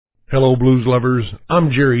Hello, blues lovers.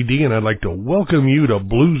 I'm Jerry D, and I'd like to welcome you to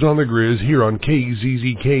Blues on the Grizz here on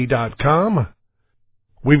KZZK.com.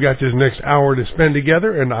 We've got this next hour to spend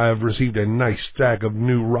together, and I've received a nice stack of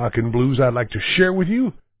new rockin' blues I'd like to share with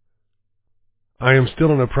you. I am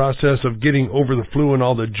still in the process of getting over the flu and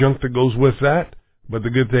all the junk that goes with that, but the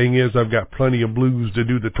good thing is I've got plenty of blues to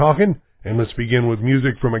do the talking, and let's begin with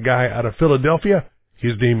music from a guy out of Philadelphia.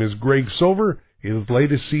 His name is Greg Silver. His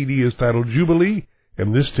latest CD is titled Jubilee,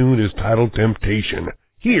 and this tune is titled Temptation,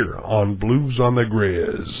 here on Blues on the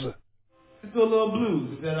Grizz. Let's do a little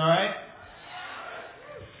blues, is that all right?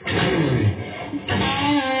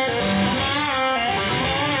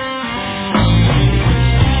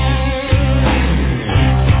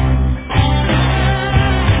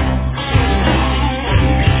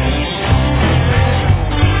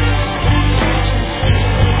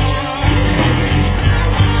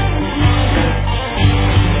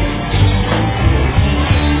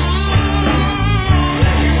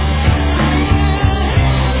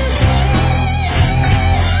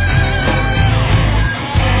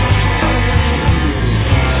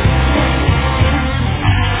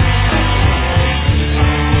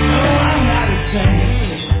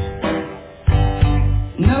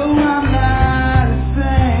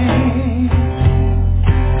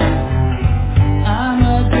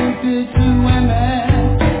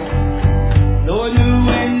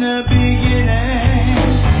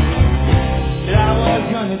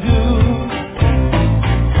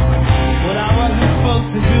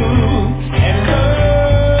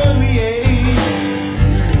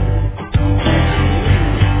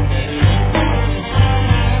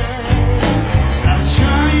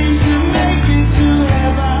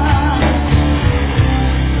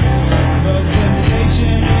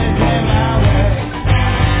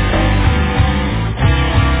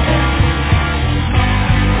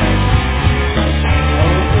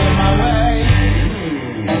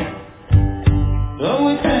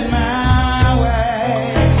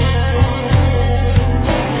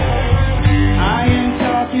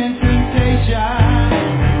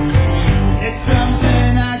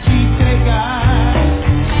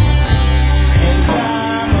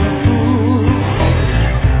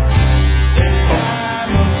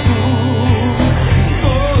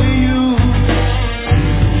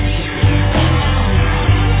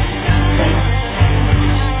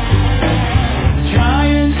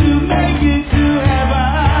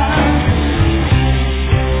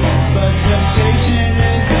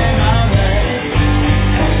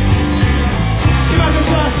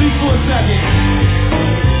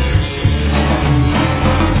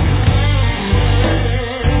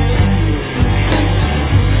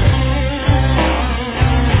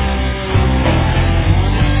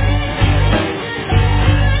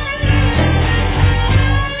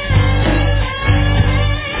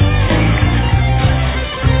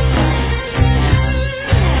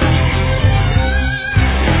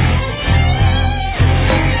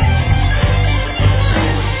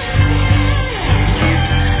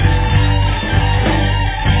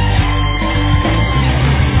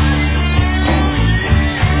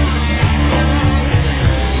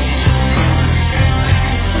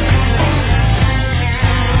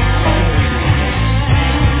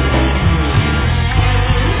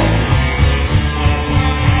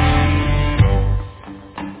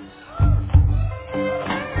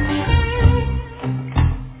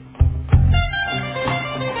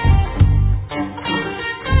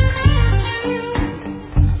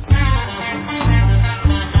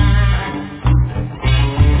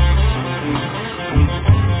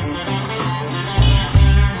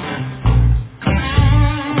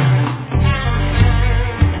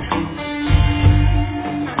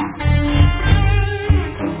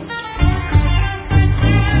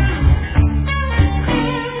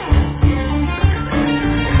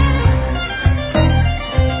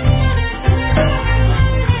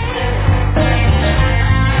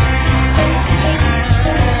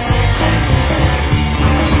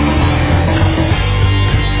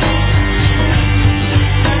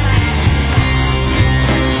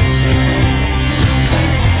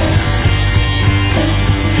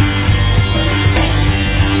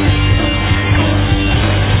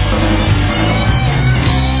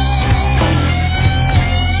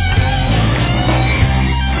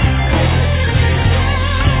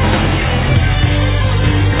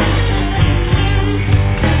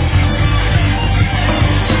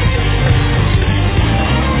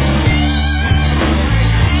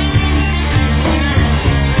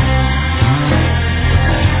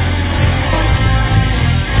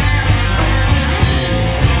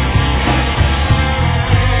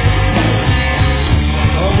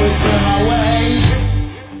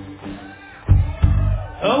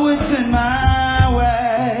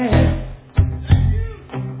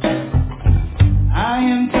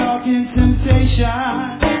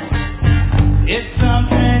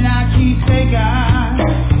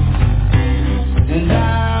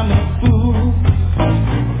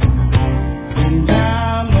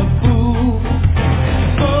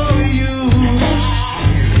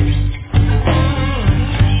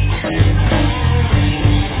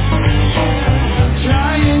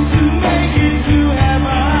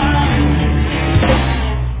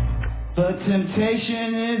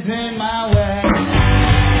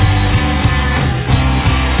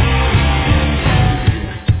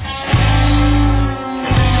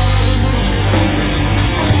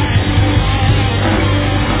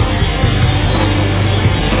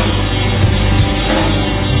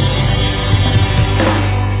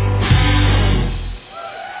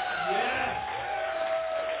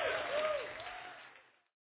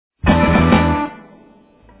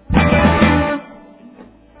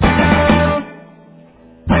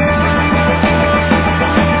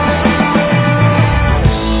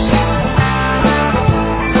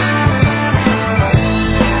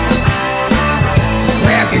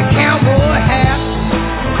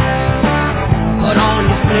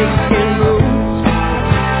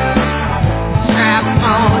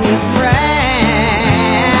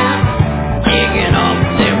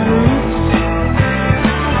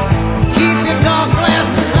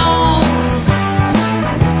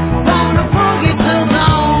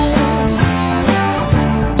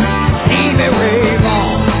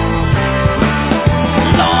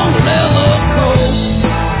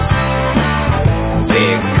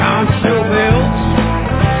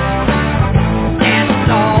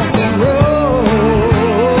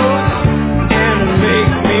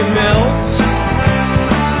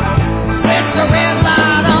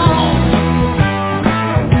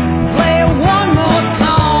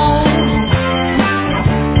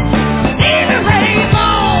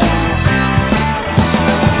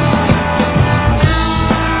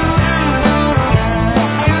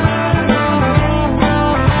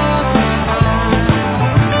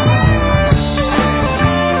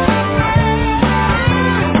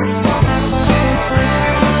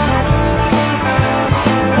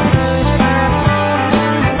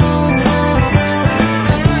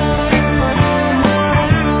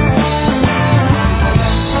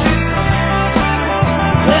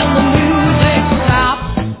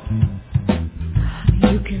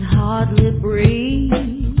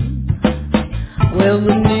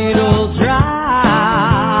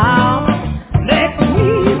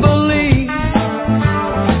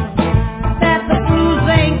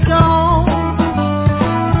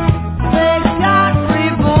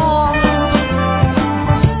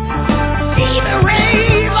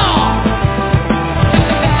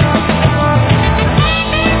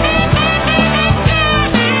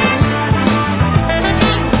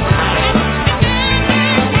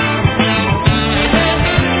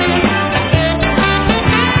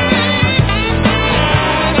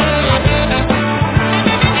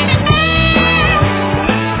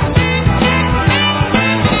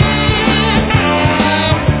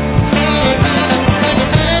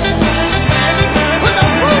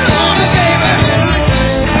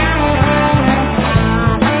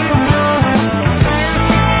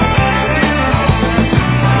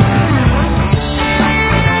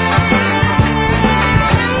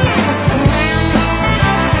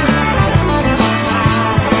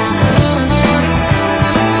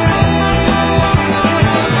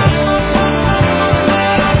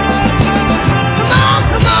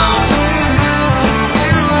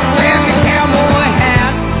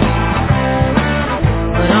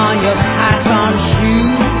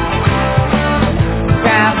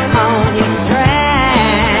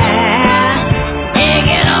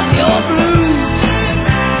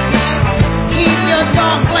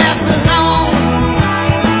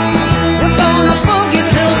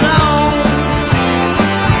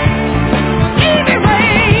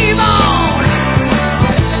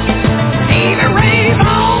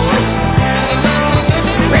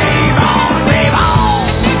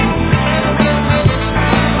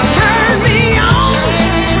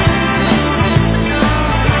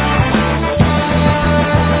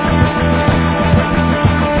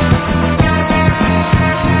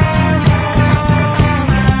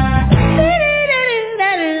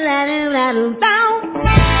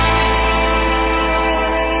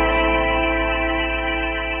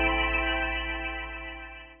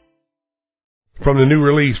 From the new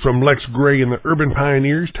release from Lex Gray and the Urban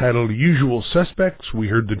Pioneers titled Usual Suspects, we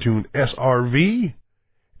heard the tune SRV,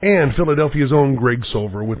 and Philadelphia's own Greg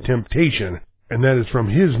Silver with Temptation, and that is from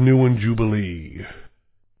his new one, Jubilee.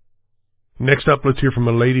 Next up, let's hear from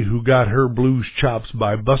a lady who got her blues chops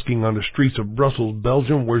by busking on the streets of Brussels,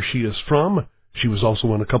 Belgium, where she is from. She was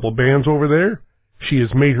also in a couple bands over there. She has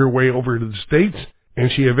made her way over to the States, and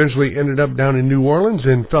she eventually ended up down in New Orleans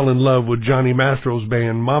and fell in love with Johnny Mastro's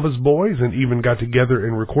band Mama's Boys and even got together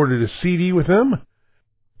and recorded a CD with them.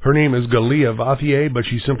 Her name is Galia Vathier, but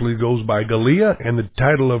she simply goes by Galia, and the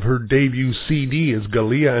title of her debut CD is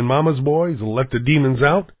Galia and Mama's Boys, Let the Demons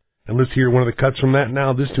Out. And let's hear one of the cuts from that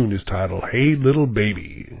now. This tune is titled Hey Little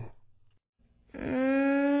Baby.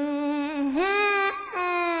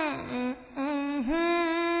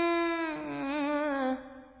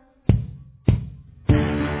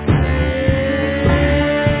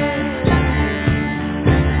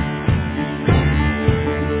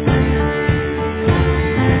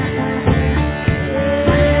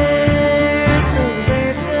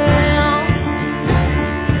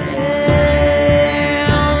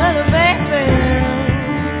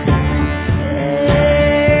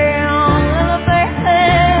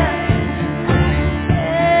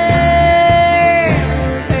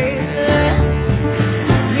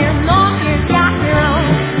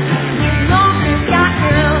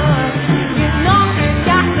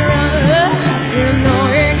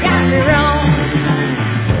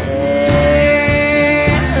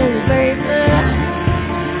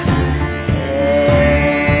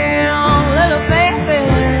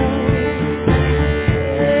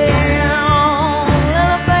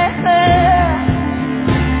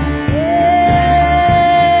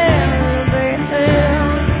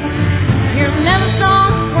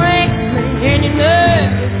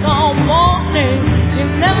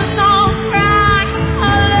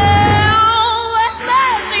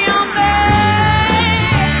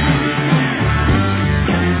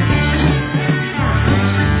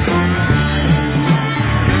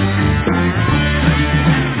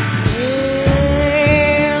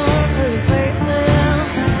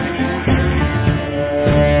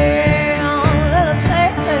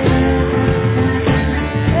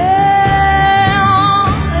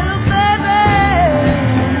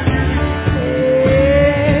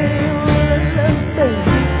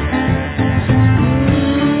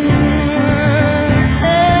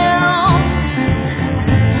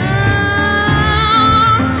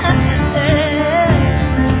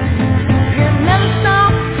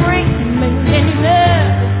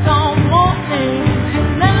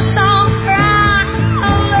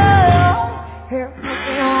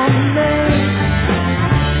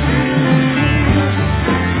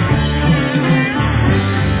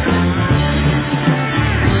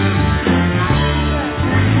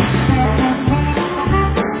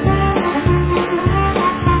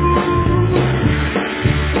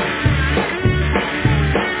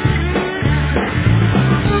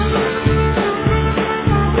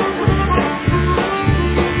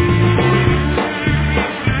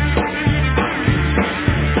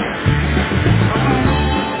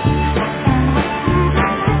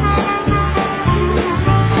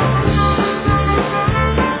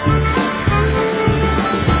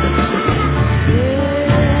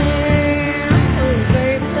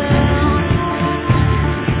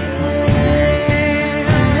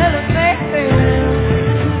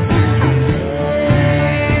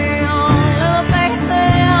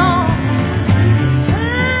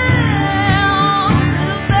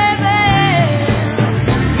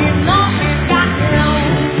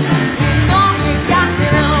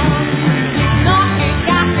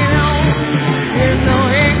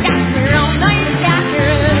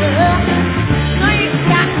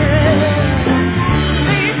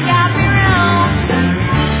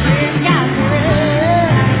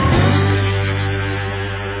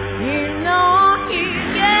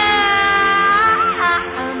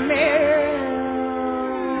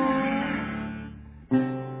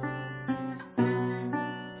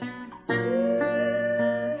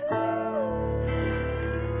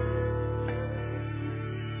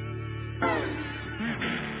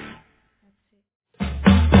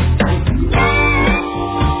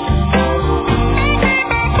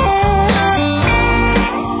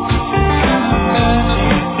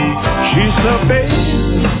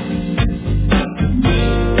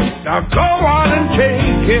 Now go on and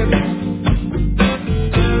take it.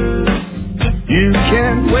 You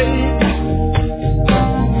can't wait.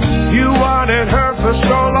 You wanted her for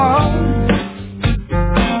so long,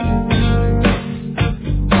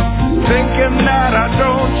 thinking that I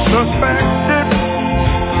don't suspect it.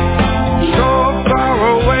 So far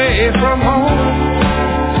away from home,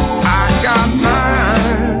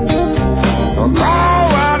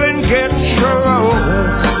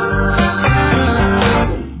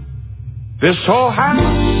 This whole house,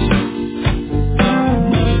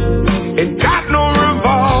 it got no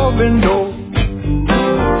revolving door.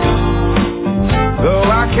 Though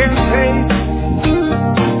I can pay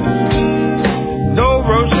no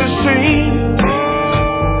roses seen,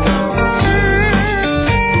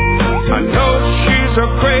 I know she's a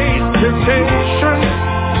great temptation,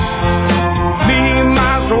 many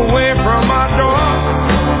miles away from my door.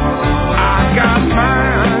 I got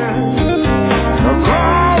mine to go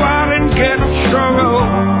out and get struggle.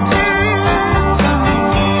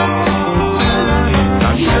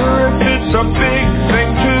 Not sure if it's a big thing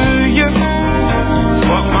to you,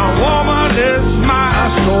 but my woman is my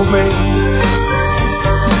soulmate.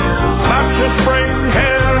 I just bring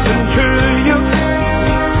heaven to you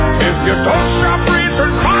if you don't stop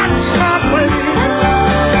breathing parts my way.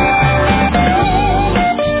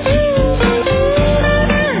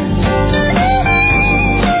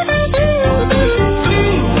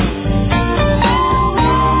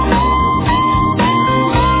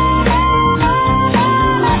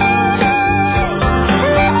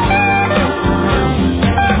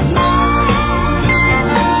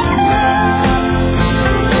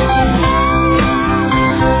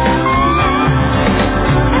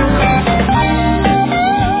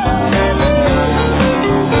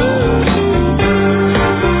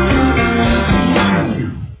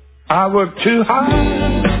 I work too hard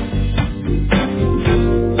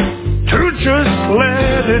to just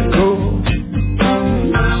let it go.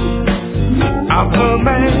 I'm the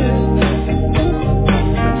man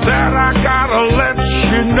that I gotta let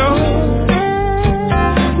you know.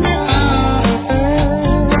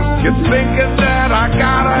 You're thinking that I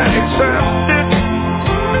gotta accept it.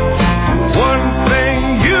 One thing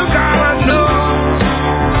you gotta know,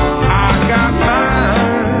 I got mine.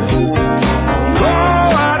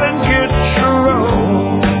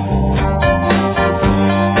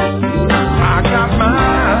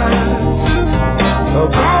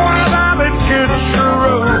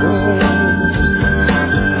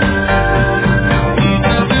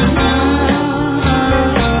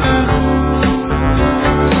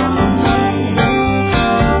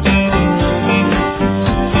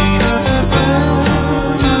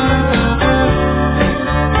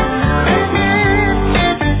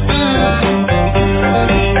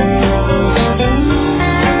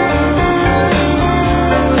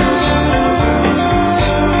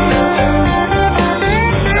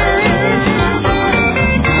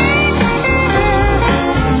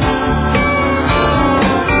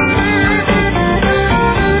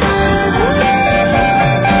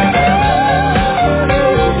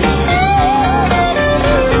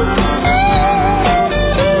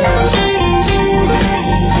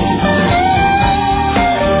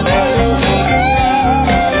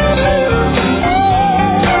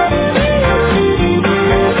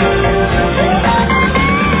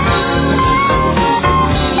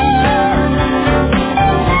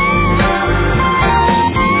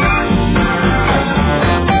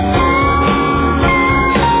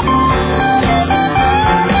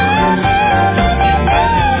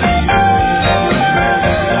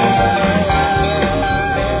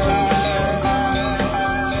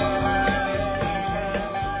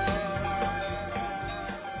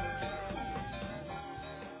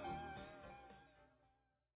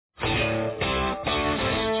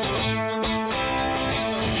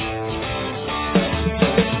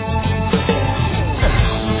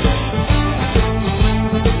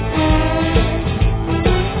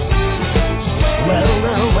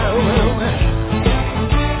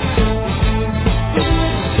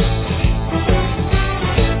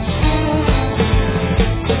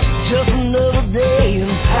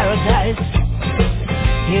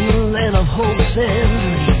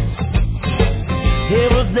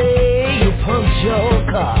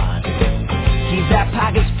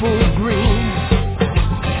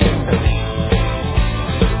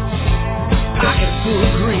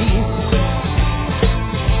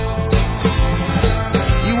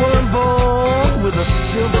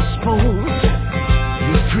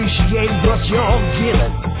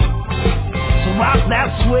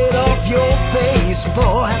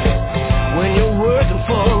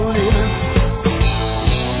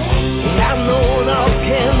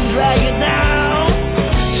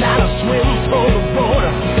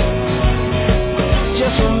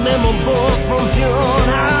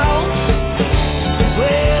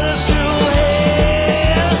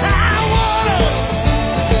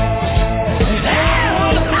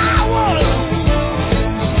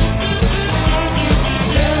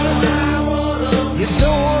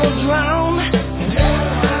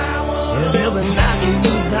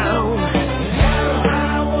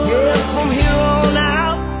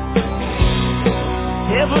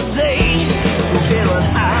 every day through hell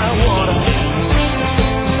and high water.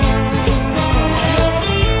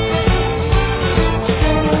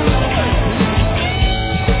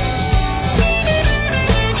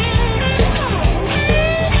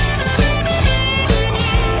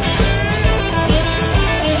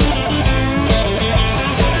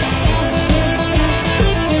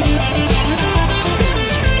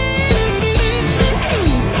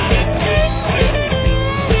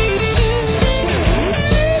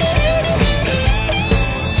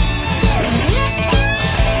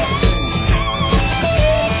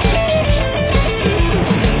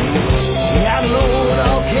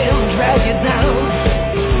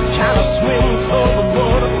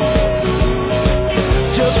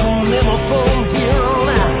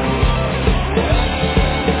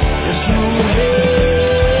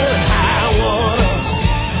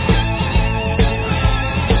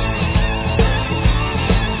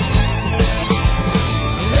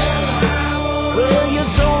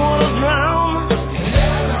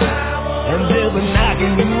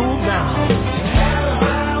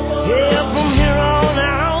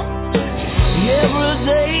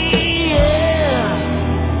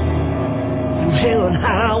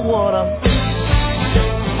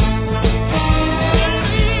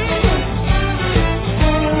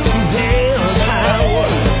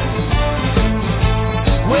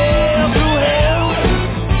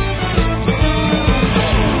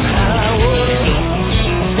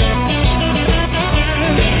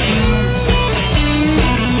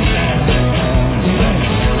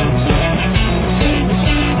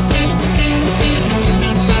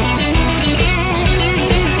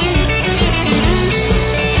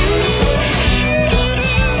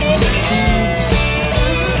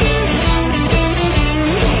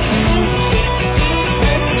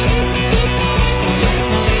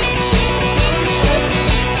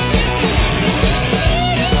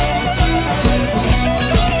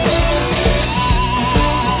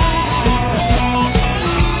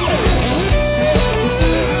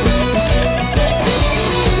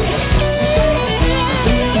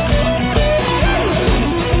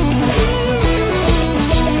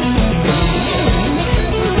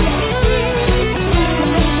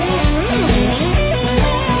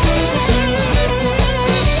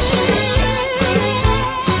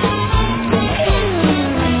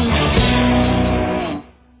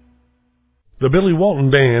 The Billy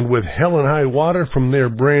Walton Band with Hell and High Water from their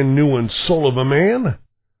brand new one, Soul of a Man.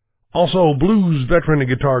 Also, blues veteran and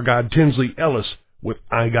guitar god Tinsley Ellis with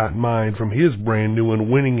I Got Mine from his brand new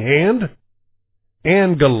one, Winning Hand.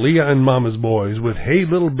 And Galea and Mama's Boys with Hey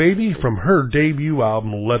Little Baby from her debut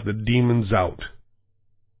album, Let the Demons Out.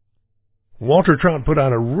 Walter Trout put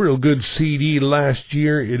out a real good CD last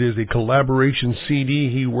year. It is a collaboration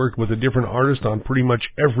CD. He worked with a different artist on pretty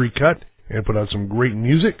much every cut and put out some great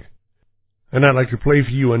music. And I'd like to play for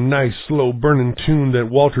you a nice, slow-burning tune that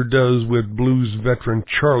Walter does with blues veteran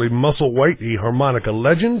Charlie Musselwhite, a harmonica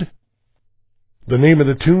legend. The name of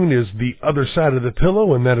the tune is The Other Side of the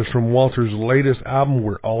Pillow, and that is from Walter's latest album,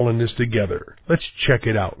 We're All in This Together. Let's check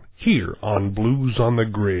it out here on Blues on the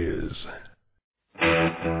Grizz.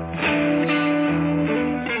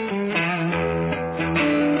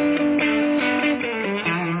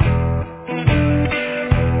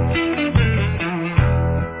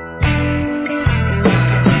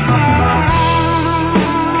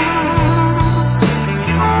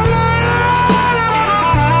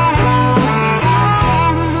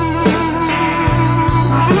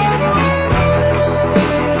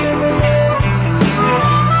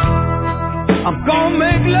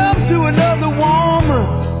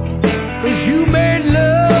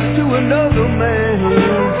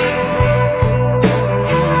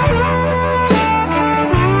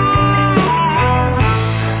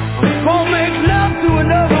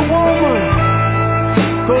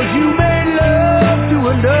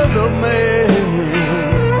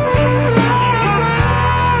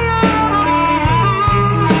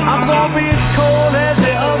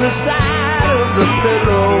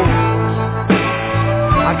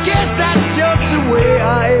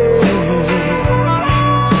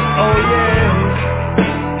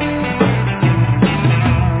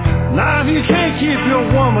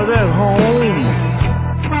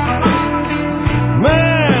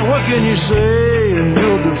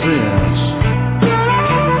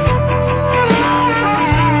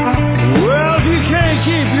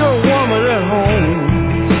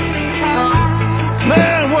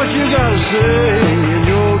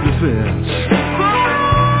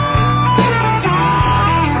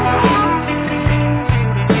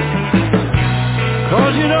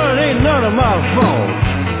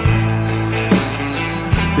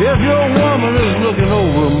 If your woman is looking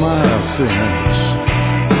over sense.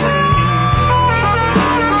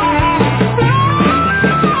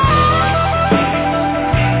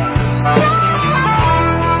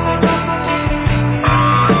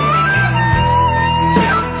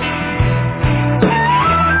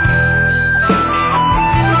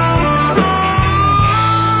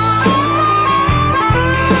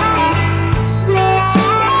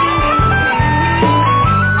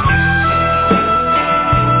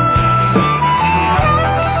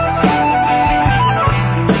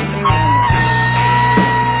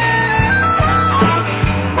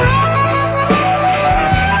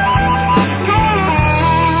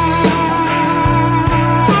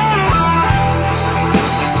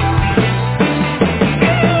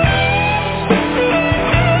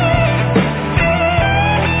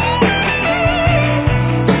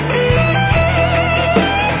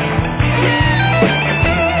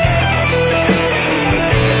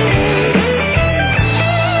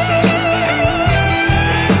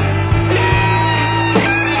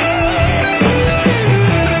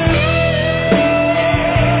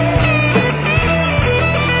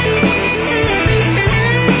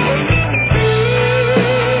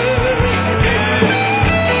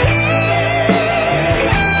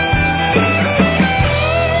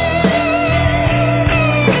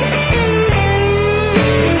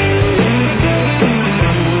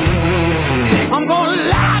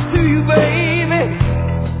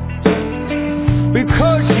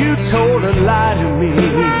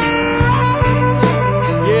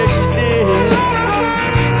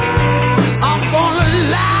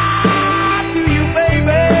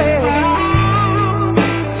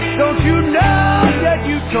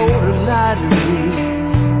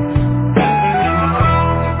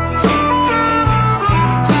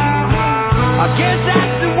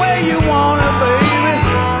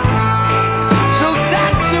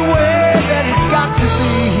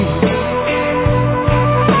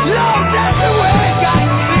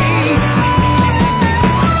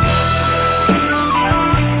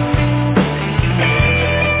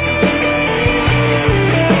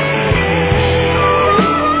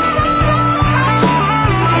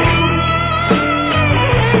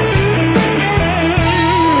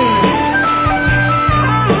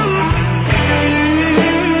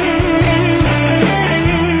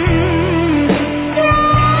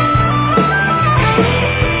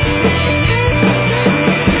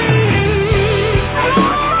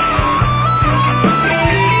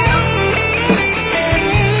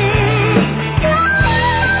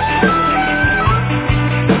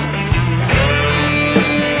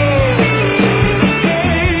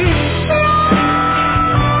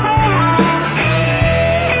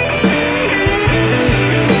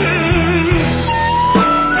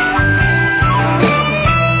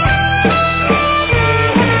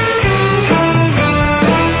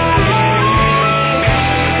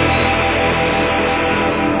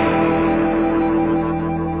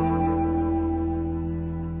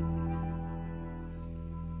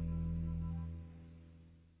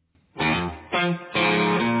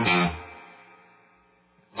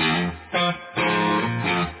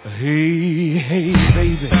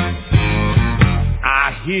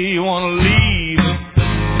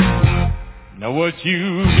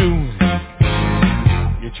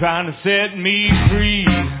 Trying to set me free.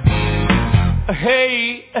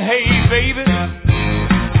 Hey, hey, baby.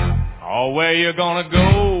 Oh, where you gonna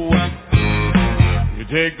go? You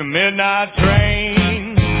take the midnight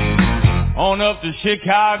train on up to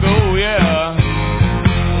Chicago, yeah.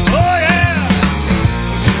 Oh, yeah.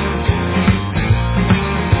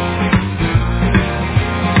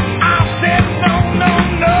 I said no, no,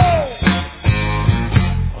 no.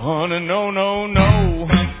 Honey, no, no, no.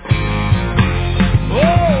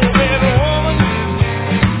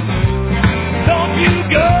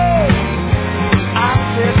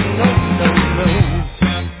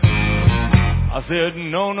 I said,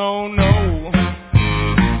 no, no, no.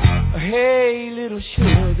 Hey, little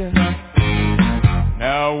sugar.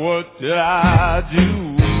 Now what did I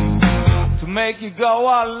do to make you go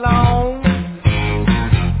along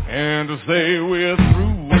and to say we're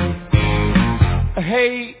through?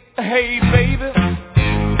 Hey, hey, baby.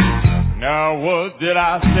 Now what did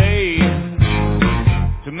I say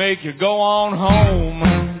to make you go on home?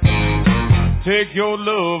 Take your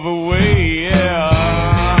love away, yeah.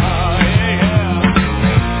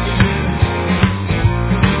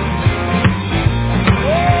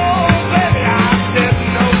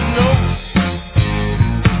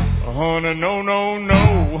 No, no, no.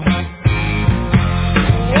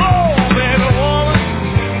 Whoa, baby woman,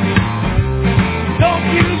 don't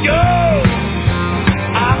you go.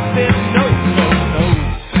 I said no, no, no.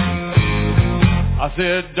 I I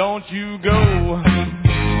said, don't you go.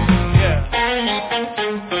 Yeah.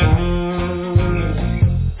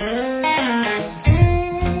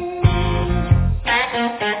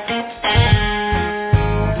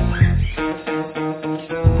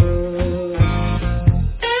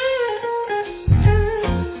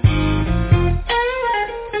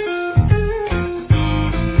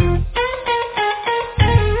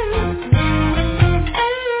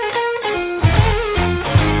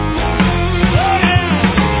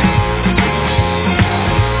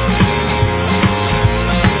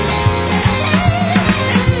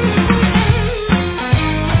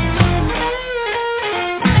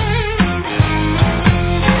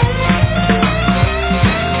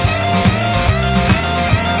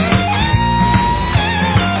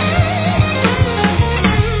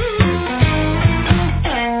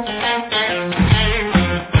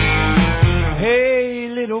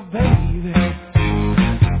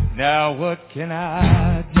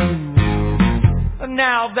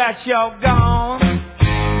 You're gone.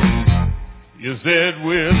 You said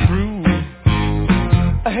we're through.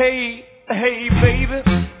 Hey, baby.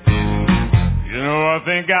 You know, I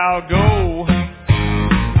think I'll go.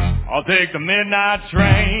 I'll take the midnight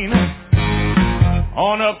train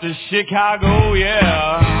on up to Chicago,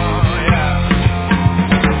 yeah.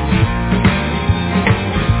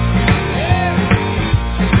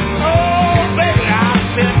 Oh, baby, I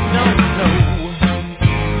said no.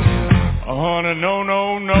 Honey, no.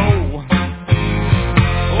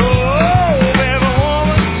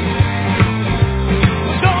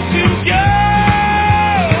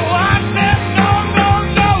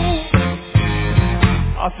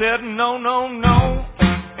 I said, no.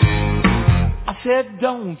 I said,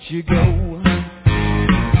 don't you go.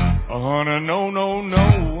 Honey, no.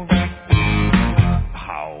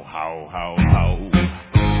 How.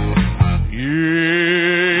 Yeah.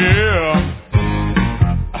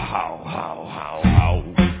 How.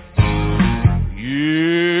 Yeah.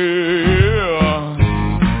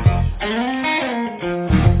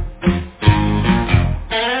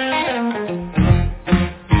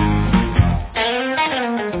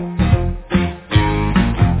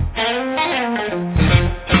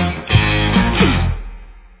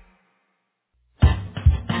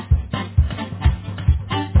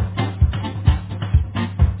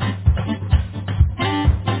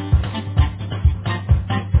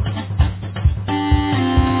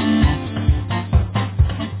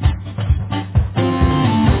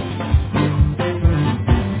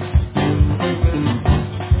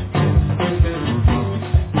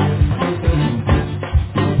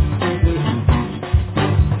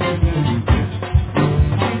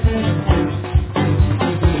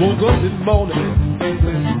 Woke up this morning,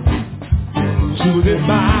 she was in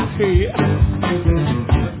my head.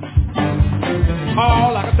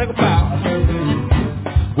 All I could think about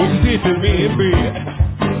was she did to me in bed.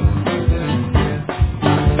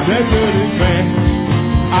 That girl is bad,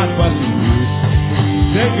 I swear she is.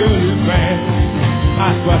 That girl is bad, I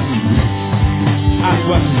swear she is. I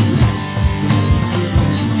swear she is.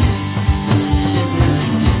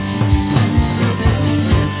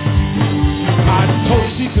 I told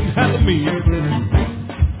her she couldn't handle me,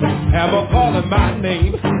 have her calling my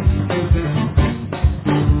name.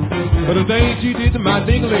 But the thing she did to my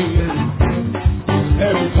ding-a-ling,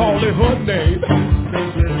 had her calling her name.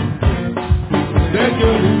 That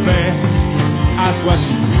girl is bad, I swear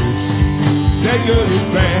she is. That girl is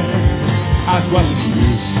bad, I swear she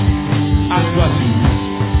is. I swear she is.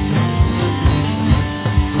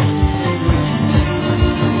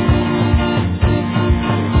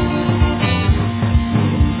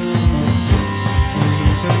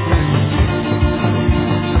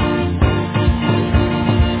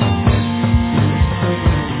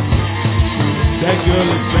 That girl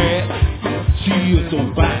is bad, she is so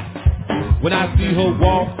fine. When I see her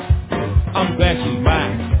walk, I'm glad she's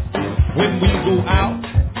mine. When we go out,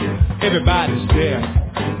 everybody's there.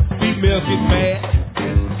 Females get mad,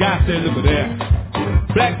 guys say look at there.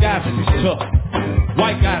 Black guys say she's tough,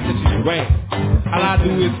 white guys say she's rad. All I do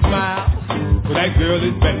is smile, but that girl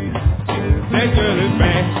is bad. That girl is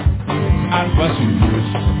bad, I swear she is.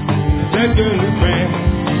 That girl is bad,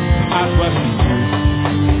 I swear she is.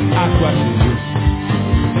 I swear she is.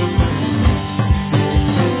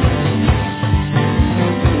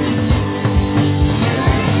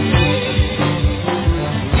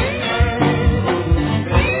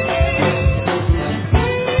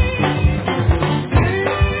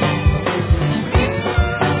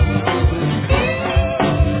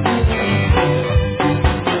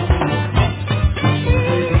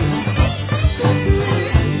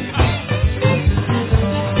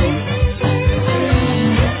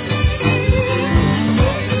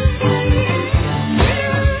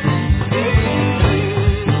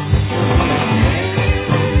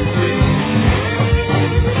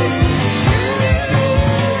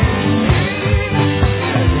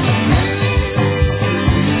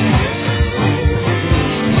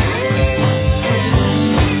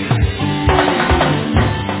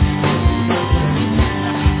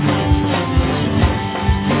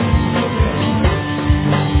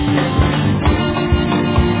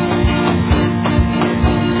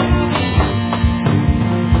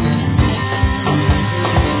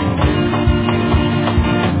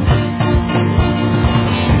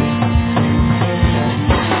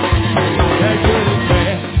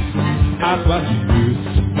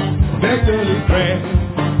 girl is bad.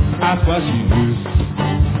 That's what she is.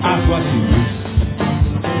 That's what she is.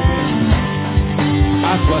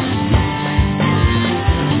 That's what she is.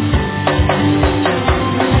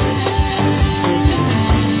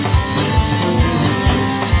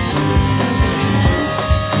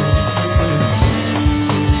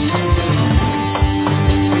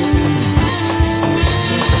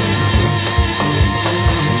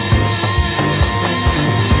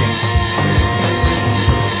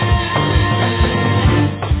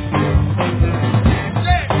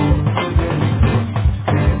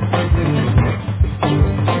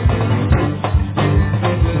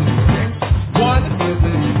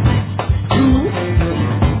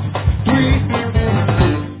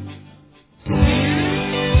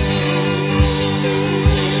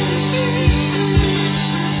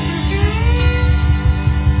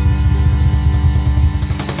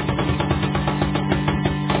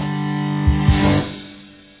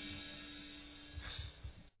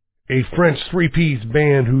 A French three-piece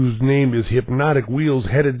band whose name is Hypnotic Wheels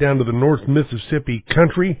headed down to the North Mississippi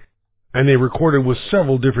country, and they recorded with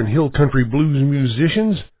several different hill country blues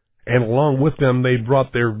musicians, and along with them they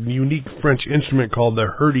brought their unique French instrument called the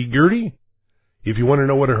hurdy-gurdy. If you want to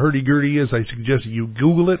know what a hurdy-gurdy is, I suggest you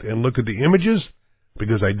Google it and look at the images,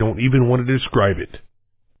 because I don't even want to describe it.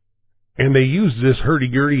 And they used this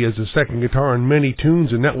hurdy-gurdy as a second guitar in many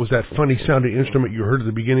tunes, and that was that funny-sounding instrument you heard at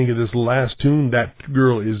the beginning of this last tune, That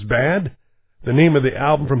Girl Is Bad. The name of the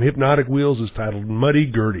album from Hypnotic Wheels is titled Muddy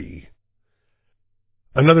Gurdy.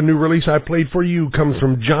 Another new release I played for you comes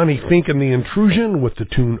from Johnny Fink and the Intrusion with the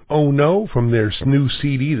tune Oh No from their new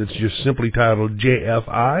CD that's just simply titled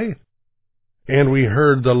JFI. And we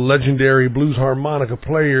heard the legendary blues harmonica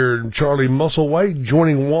player Charlie Musselwhite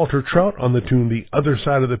joining Walter Trout on the tune The Other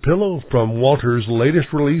Side of the Pillow from Walter's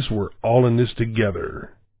latest release, We're All in This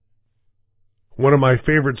Together. One of my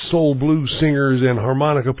favorite soul blues singers and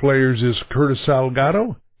harmonica players is Curtis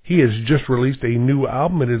Salgado. He has just released a new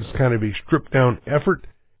album, and it's kind of a stripped-down effort.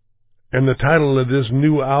 And the title of this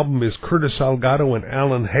new album is Curtis Salgado and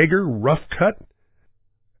Alan Hager, Rough Cut.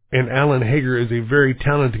 And Alan Hager is a very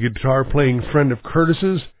talented guitar-playing friend of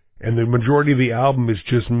Curtis's, and the majority of the album is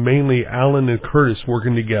just mainly Alan and Curtis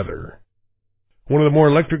working together. One of the more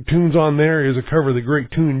electric tunes on there is a cover of the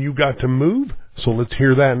great tune You Got to Move, so let's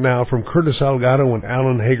hear that now from Curtis Salgado and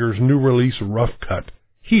Alan Hager's new release, Rough Cut,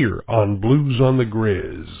 here on Blues on the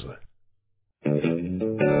Grizz.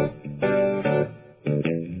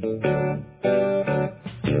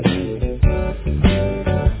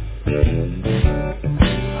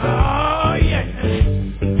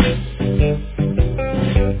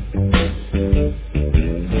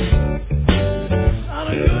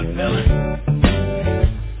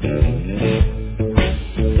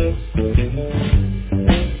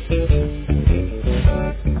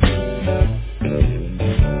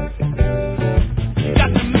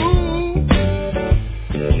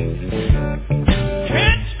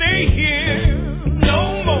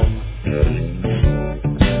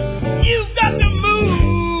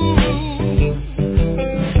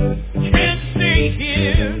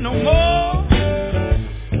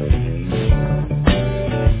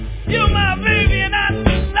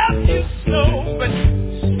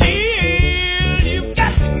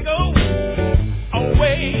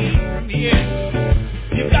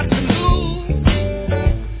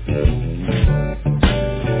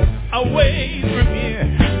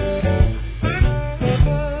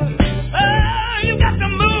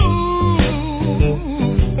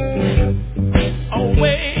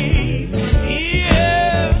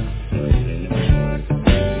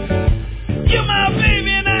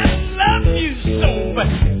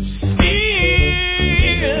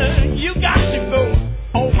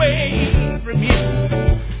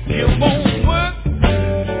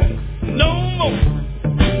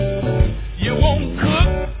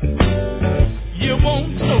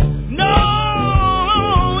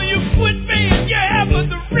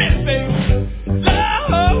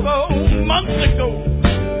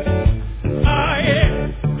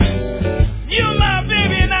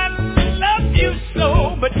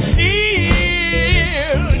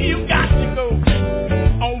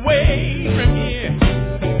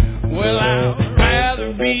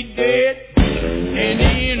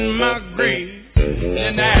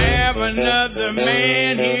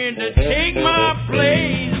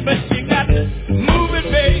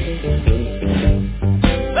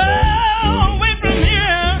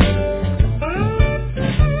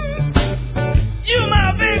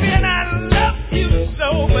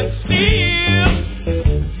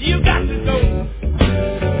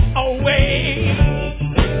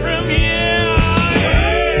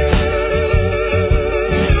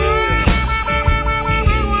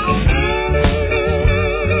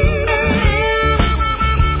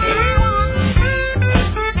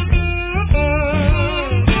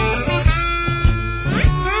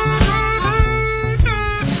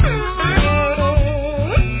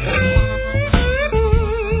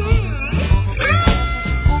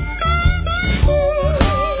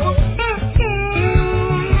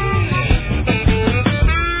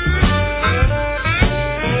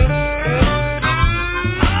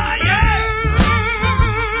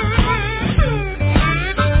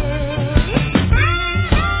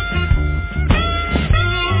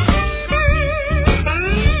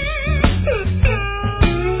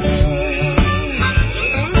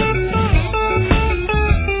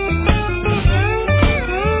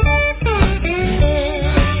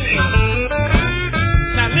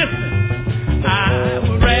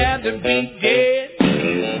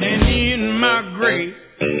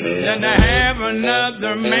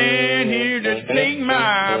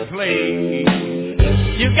 away.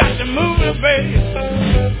 You got to move, baby,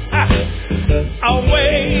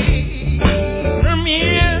 away from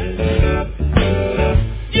here.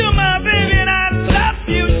 You're my baby and I love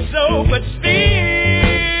you so, but still,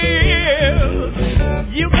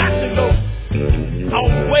 you got to go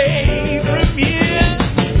away from here.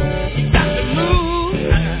 You got to move,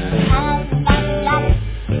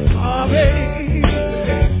 oh baby.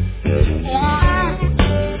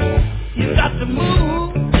 You got to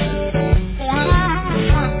move.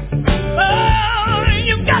 Oh,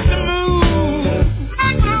 you got to move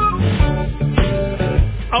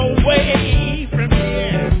away from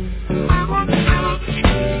here.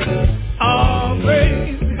 Oh,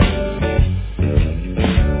 baby.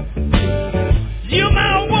 You're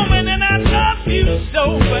my woman and I love you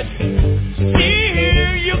so, but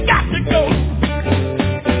still you got to go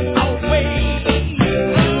away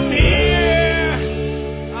from here.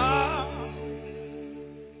 Oh.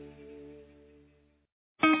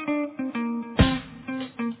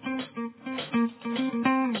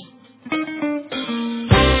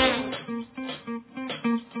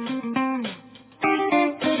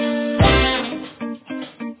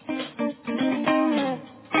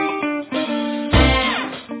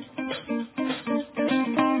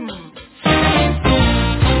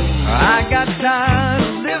 I got tired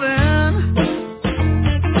of living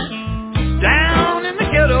down in the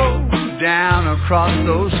ghetto, down across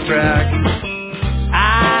those tracks. I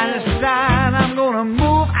decide I'm gonna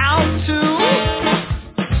move out to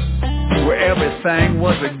where everything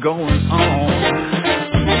was going on.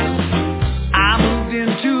 I moved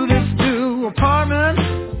into this new apartment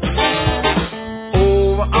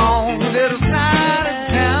over on the little side of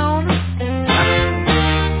town.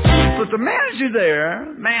 But the manager there,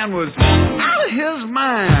 man, was out of his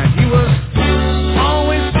mind. He was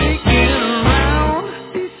always thinking around.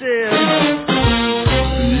 He said,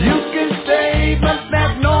 you can stay, but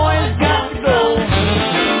that noise got to go.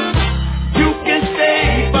 You can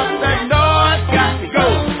stay, but that noise got to go.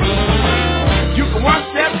 You can watch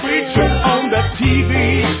that preacher on the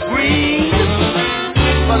TV screen,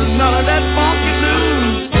 but none of that funky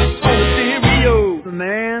blues on the stereo. The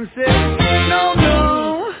man said, no, no.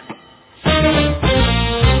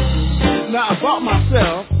 Now I bought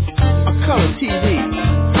myself a color TV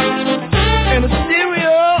and a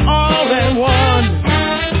stereo all in one.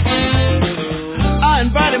 I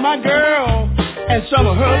invited my girl and some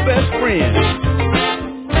of her best friends.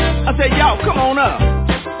 I said, y'all come on up.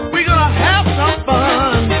 We're gonna have some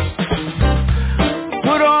fun.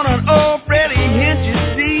 Put on an old Freddie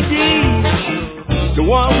Hinch's CD, the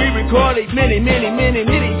one we recorded many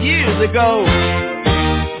years ago.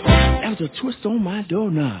 There was a twist on my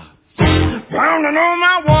doorknob, pounding on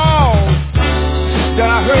my wall. Then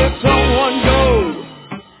I heard someone go,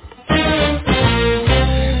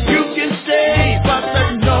 you can stay, but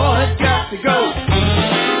that noise got to go.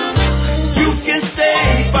 You can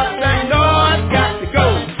stay, but that noise got to go.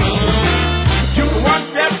 You can watch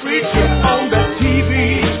that preacher on the TV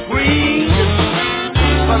screen,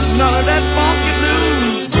 but none of that funky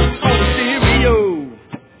blues on the stereo.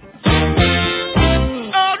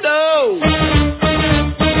 Oh no.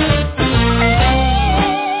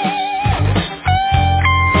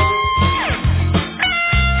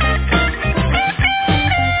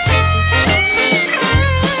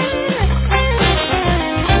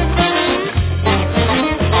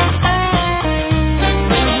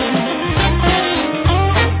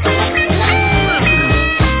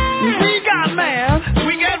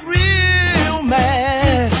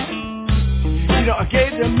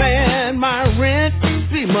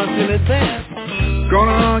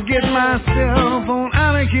 Gonna get my cell phone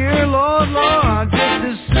out of here, Lord, Lord, just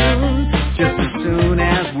as soon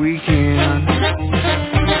as we can.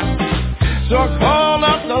 So I called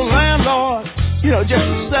up the landlord, just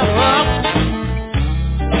to settle up.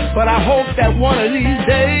 But I hope that one of these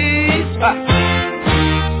days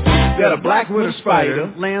that a black widow spider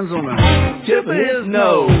lands on the tip of his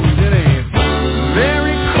nose in a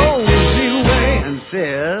very cozy way and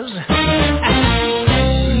says,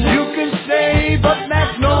 but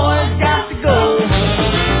that noise got to go.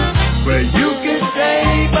 Well, you can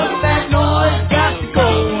stay, but that noise got to go.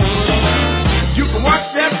 You can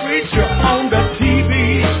watch that preacher on the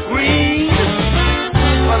TV screen,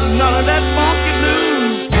 but none of that funky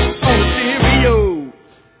blues on the stereo.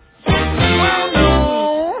 Well, no,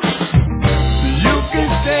 you can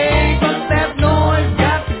stay, but that noise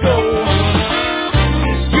got to go.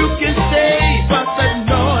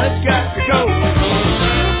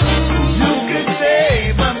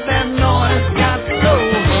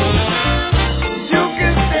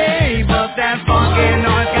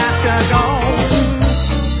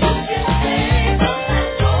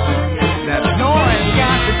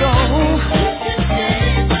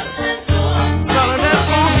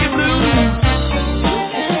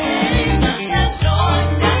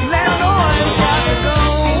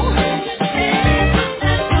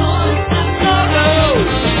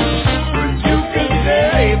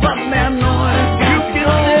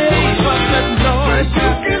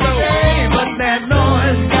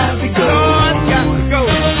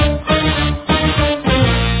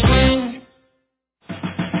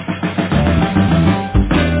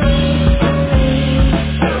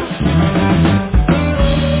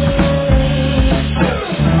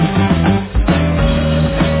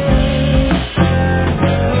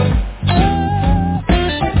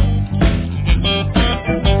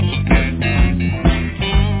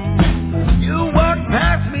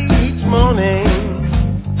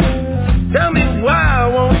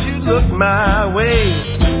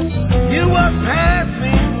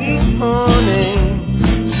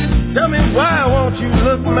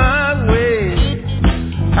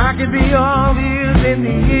 in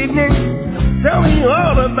the evening. Tell me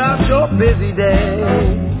all about your busy day.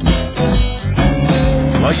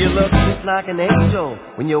 Well, you look just like an angel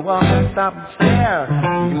when you walk and stop and stare.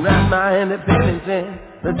 You can wrap my independence in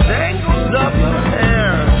the tangles of your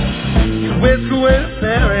hair. You whisk with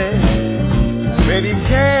fairy, maybe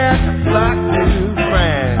cat flock to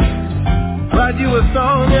France. Write you a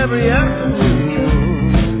song every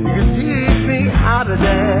afternoon. You can teach me how to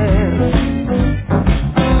dance.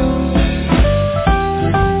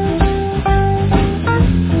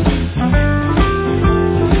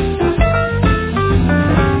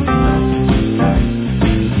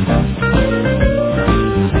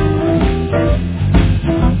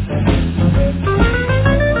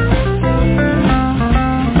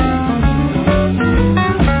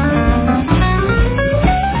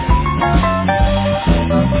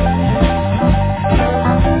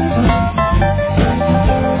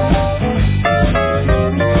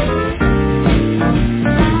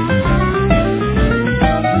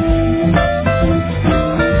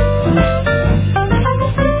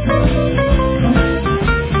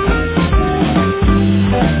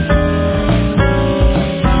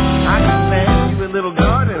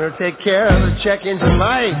 Take care of the check into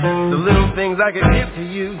life. The little things I could give to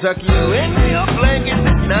you, tuck you into your blanket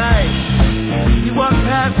at night. You walk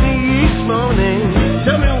past me each morning,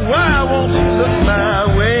 tell me why won't you look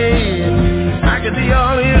my way? I could be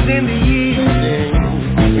all ears in the evening,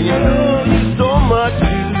 when you know you've so much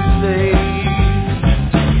to say.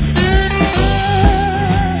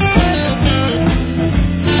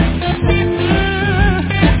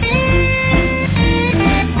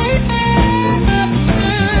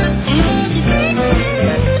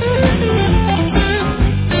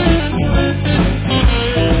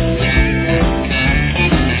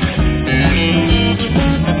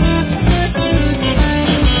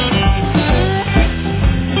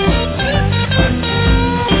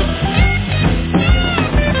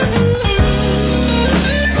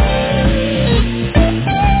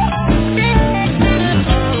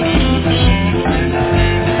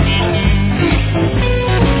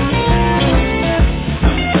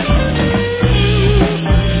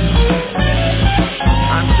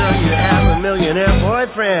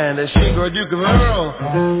 A chic or a Duke of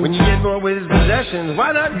Earl. When you get bored with his possessions,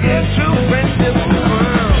 why not get true friendship in the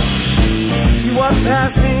world? You walk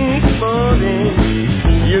past me each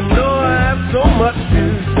morning, you know I have so much to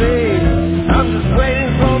say. I'm just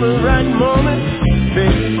waiting for the right moment,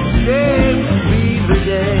 baby, today will be the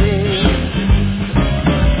day.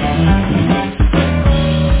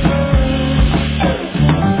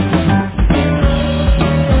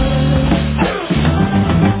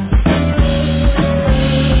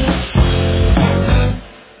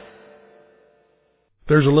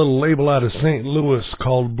 There's a little label out of St. Louis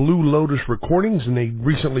called Blue Lotus Recordings, and they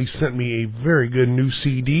recently sent me a very good new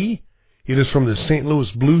CD. It is from the St.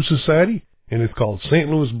 Louis Blues Society, and it's called St.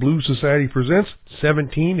 Louis Blues Society Presents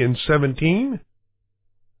 17 in 17.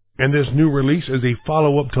 And this new release is a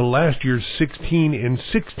follow-up to last year's 16 in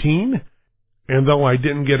 16. And though I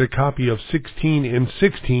didn't get a copy of 16 in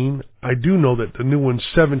 16, I do know that the new one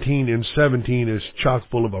 17 in 17 is chock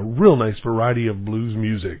full of a real nice variety of blues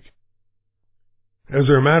music. As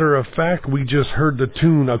a matter of fact, we just heard the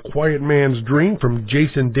tune A Quiet Man's Dream from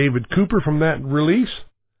Jason David Cooper from that release.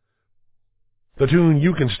 The tune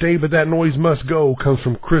You Can Stay But That Noise Must Go comes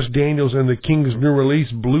from Chris Daniels and the King's new release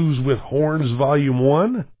Blues with Horns Volume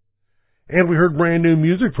 1. And we heard brand new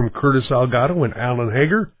music from Curtis Salgado and Alan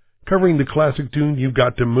Hager covering the classic tune You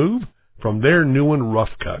Got to Move from their new one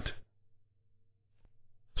Rough Cut.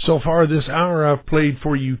 So far this hour, I've played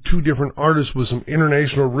for you two different artists with some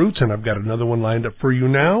international roots, and I've got another one lined up for you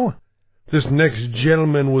now. This next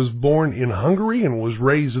gentleman was born in Hungary and was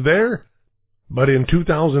raised there, but in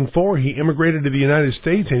 2004 he immigrated to the United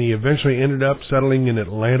States, and he eventually ended up settling in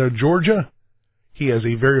Atlanta, Georgia. He has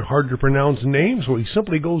a very hard to pronounce name, so he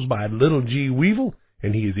simply goes by Little G. Weevil,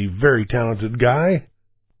 and he is a very talented guy.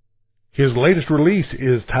 His latest release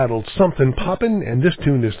is titled Something Poppin', and this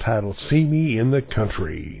tune is titled See Me in the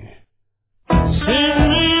Country. See me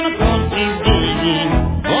in the country, baby,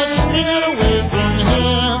 but you get away from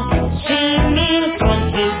here. See me in the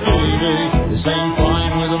country, baby, this ain't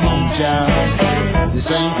fine with a moonchild. This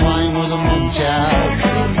ain't fine with a moonchild.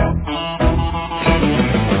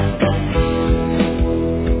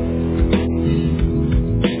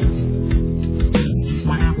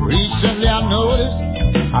 Recently I noticed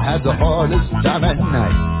I had the hardest time at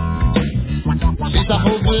night. Since I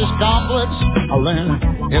moved this complex, I learned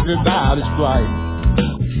everybody's right.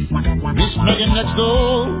 Miss Megan next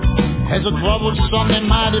door has a troubled Sunday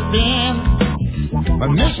mighty been. But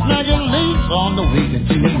Miss Megan leaves on the weekend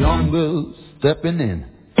to the young girls stepping in.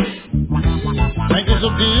 Frank is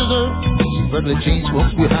a dealer, secretly chain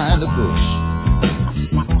smokes behind the bush.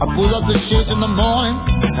 I pull up the shades in the morning,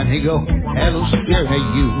 and he go, hello, spirit, hey,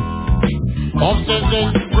 you. Bob says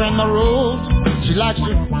there's a friend the road, she likes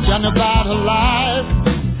to tell about her life.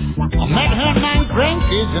 I met her 9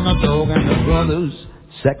 grandkids and a dog and her brother's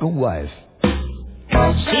second wife. See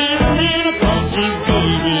me in a country,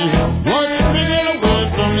 baby, what's bringing away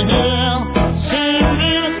from here? See me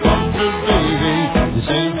in a country, baby, this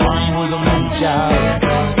ain't fine with a moon child.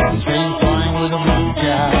 This ain't fine with a moon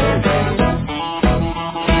child.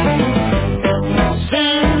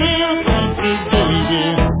 See me in a country, baby,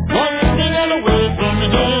 what's bringing away from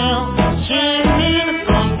here? See me in a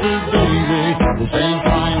country, baby, this ain't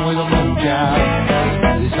fine with a moon child.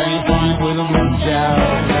 This ain't fine with a moon child.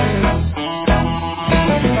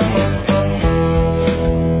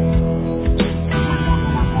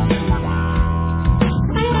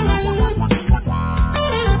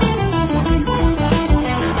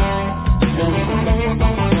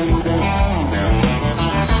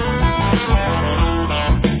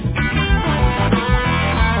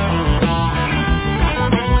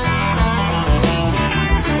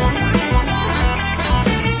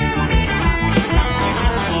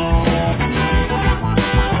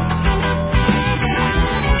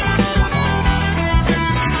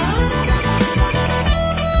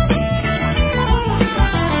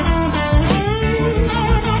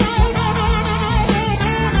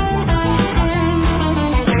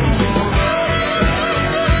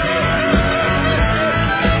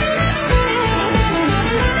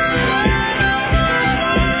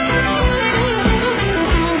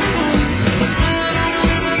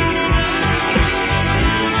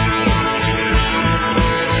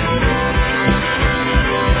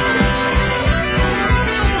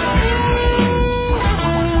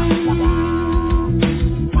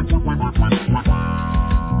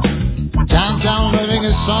 Downtown living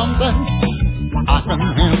is something I can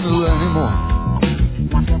handle anymore.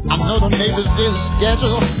 I know the neighbors' daily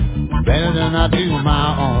schedule better than I do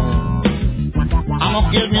my own. I'm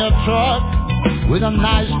gonna give me a truck with a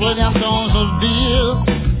nice 20 ounces of beer.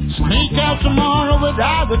 Sneak out tomorrow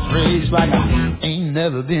without the trace like I ain't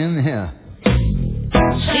never been here.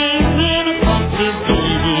 See me in a country,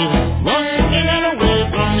 baby, what's getting away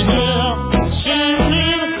from here? See me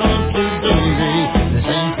in a country, baby, this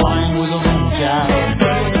ain't fine with a moon child.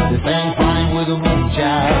 This ain't fine with a moon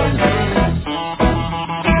child.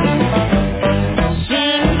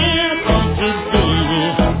 See me in a country, baby,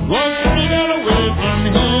 what's getting away from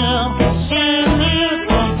here? See me in a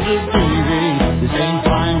country, baby, this ain't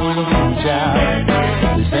fine with a moon child.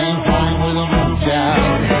 This ain't fine with a moon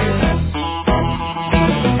child.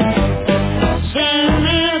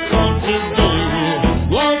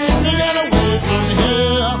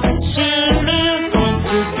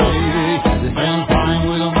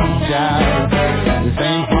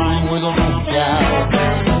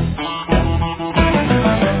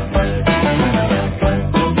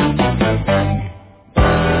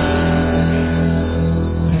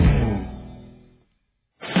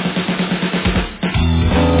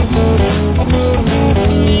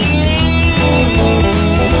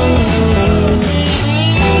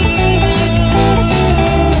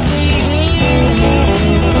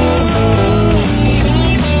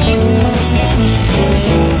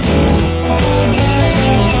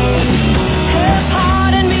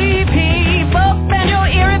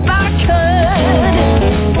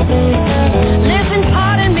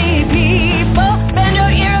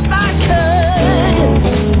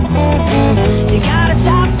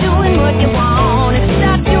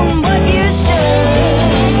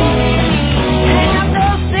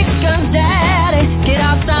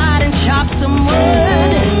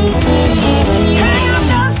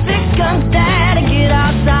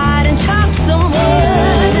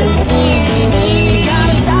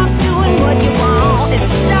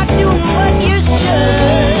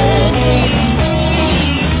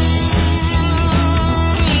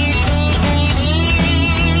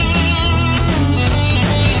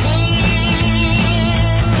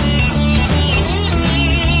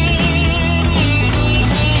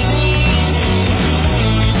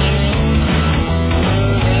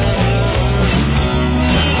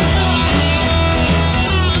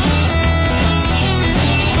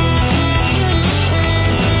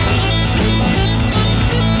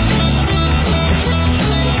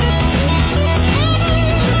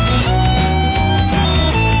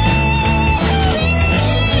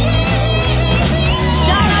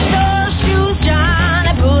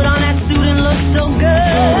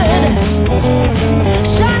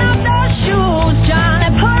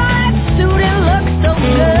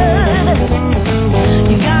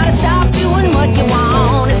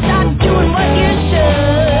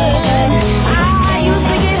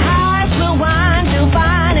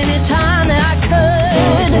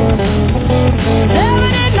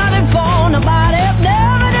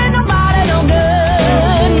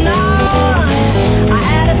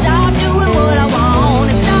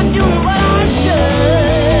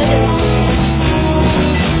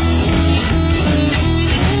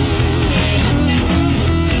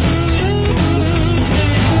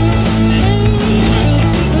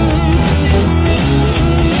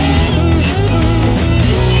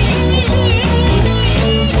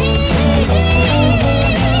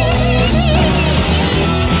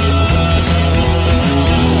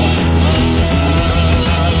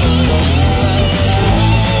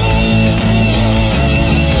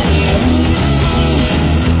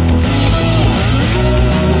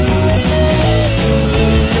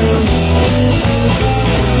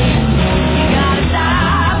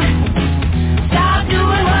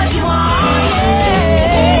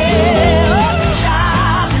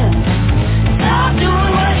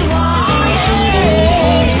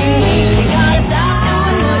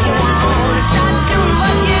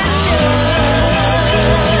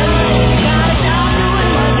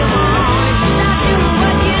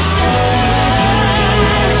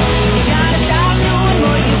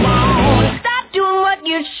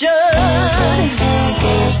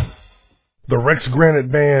 Rex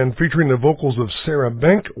Granite Band featuring the vocals of Sarah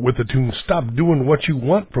Bank with the tune Stop Doing What You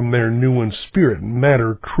Want from their new one Spirit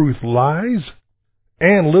Matter Truth Lies.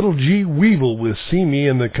 And Little G Weevil with See Me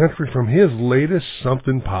in the Country from his latest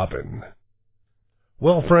Something Poppin'.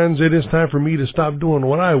 Well, friends, it is time for me to stop doing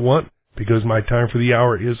what I want because my time for the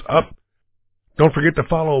hour is up. Don't forget to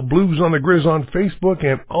follow Blues on the Grizz on Facebook,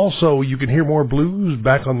 and also you can hear more blues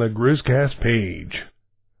back on the Grizzcast page.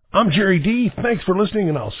 I'm Jerry D. Thanks for listening,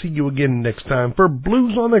 and I'll see you again next time for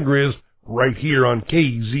Blues on the Grizz right here on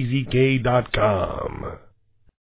KZZK.com.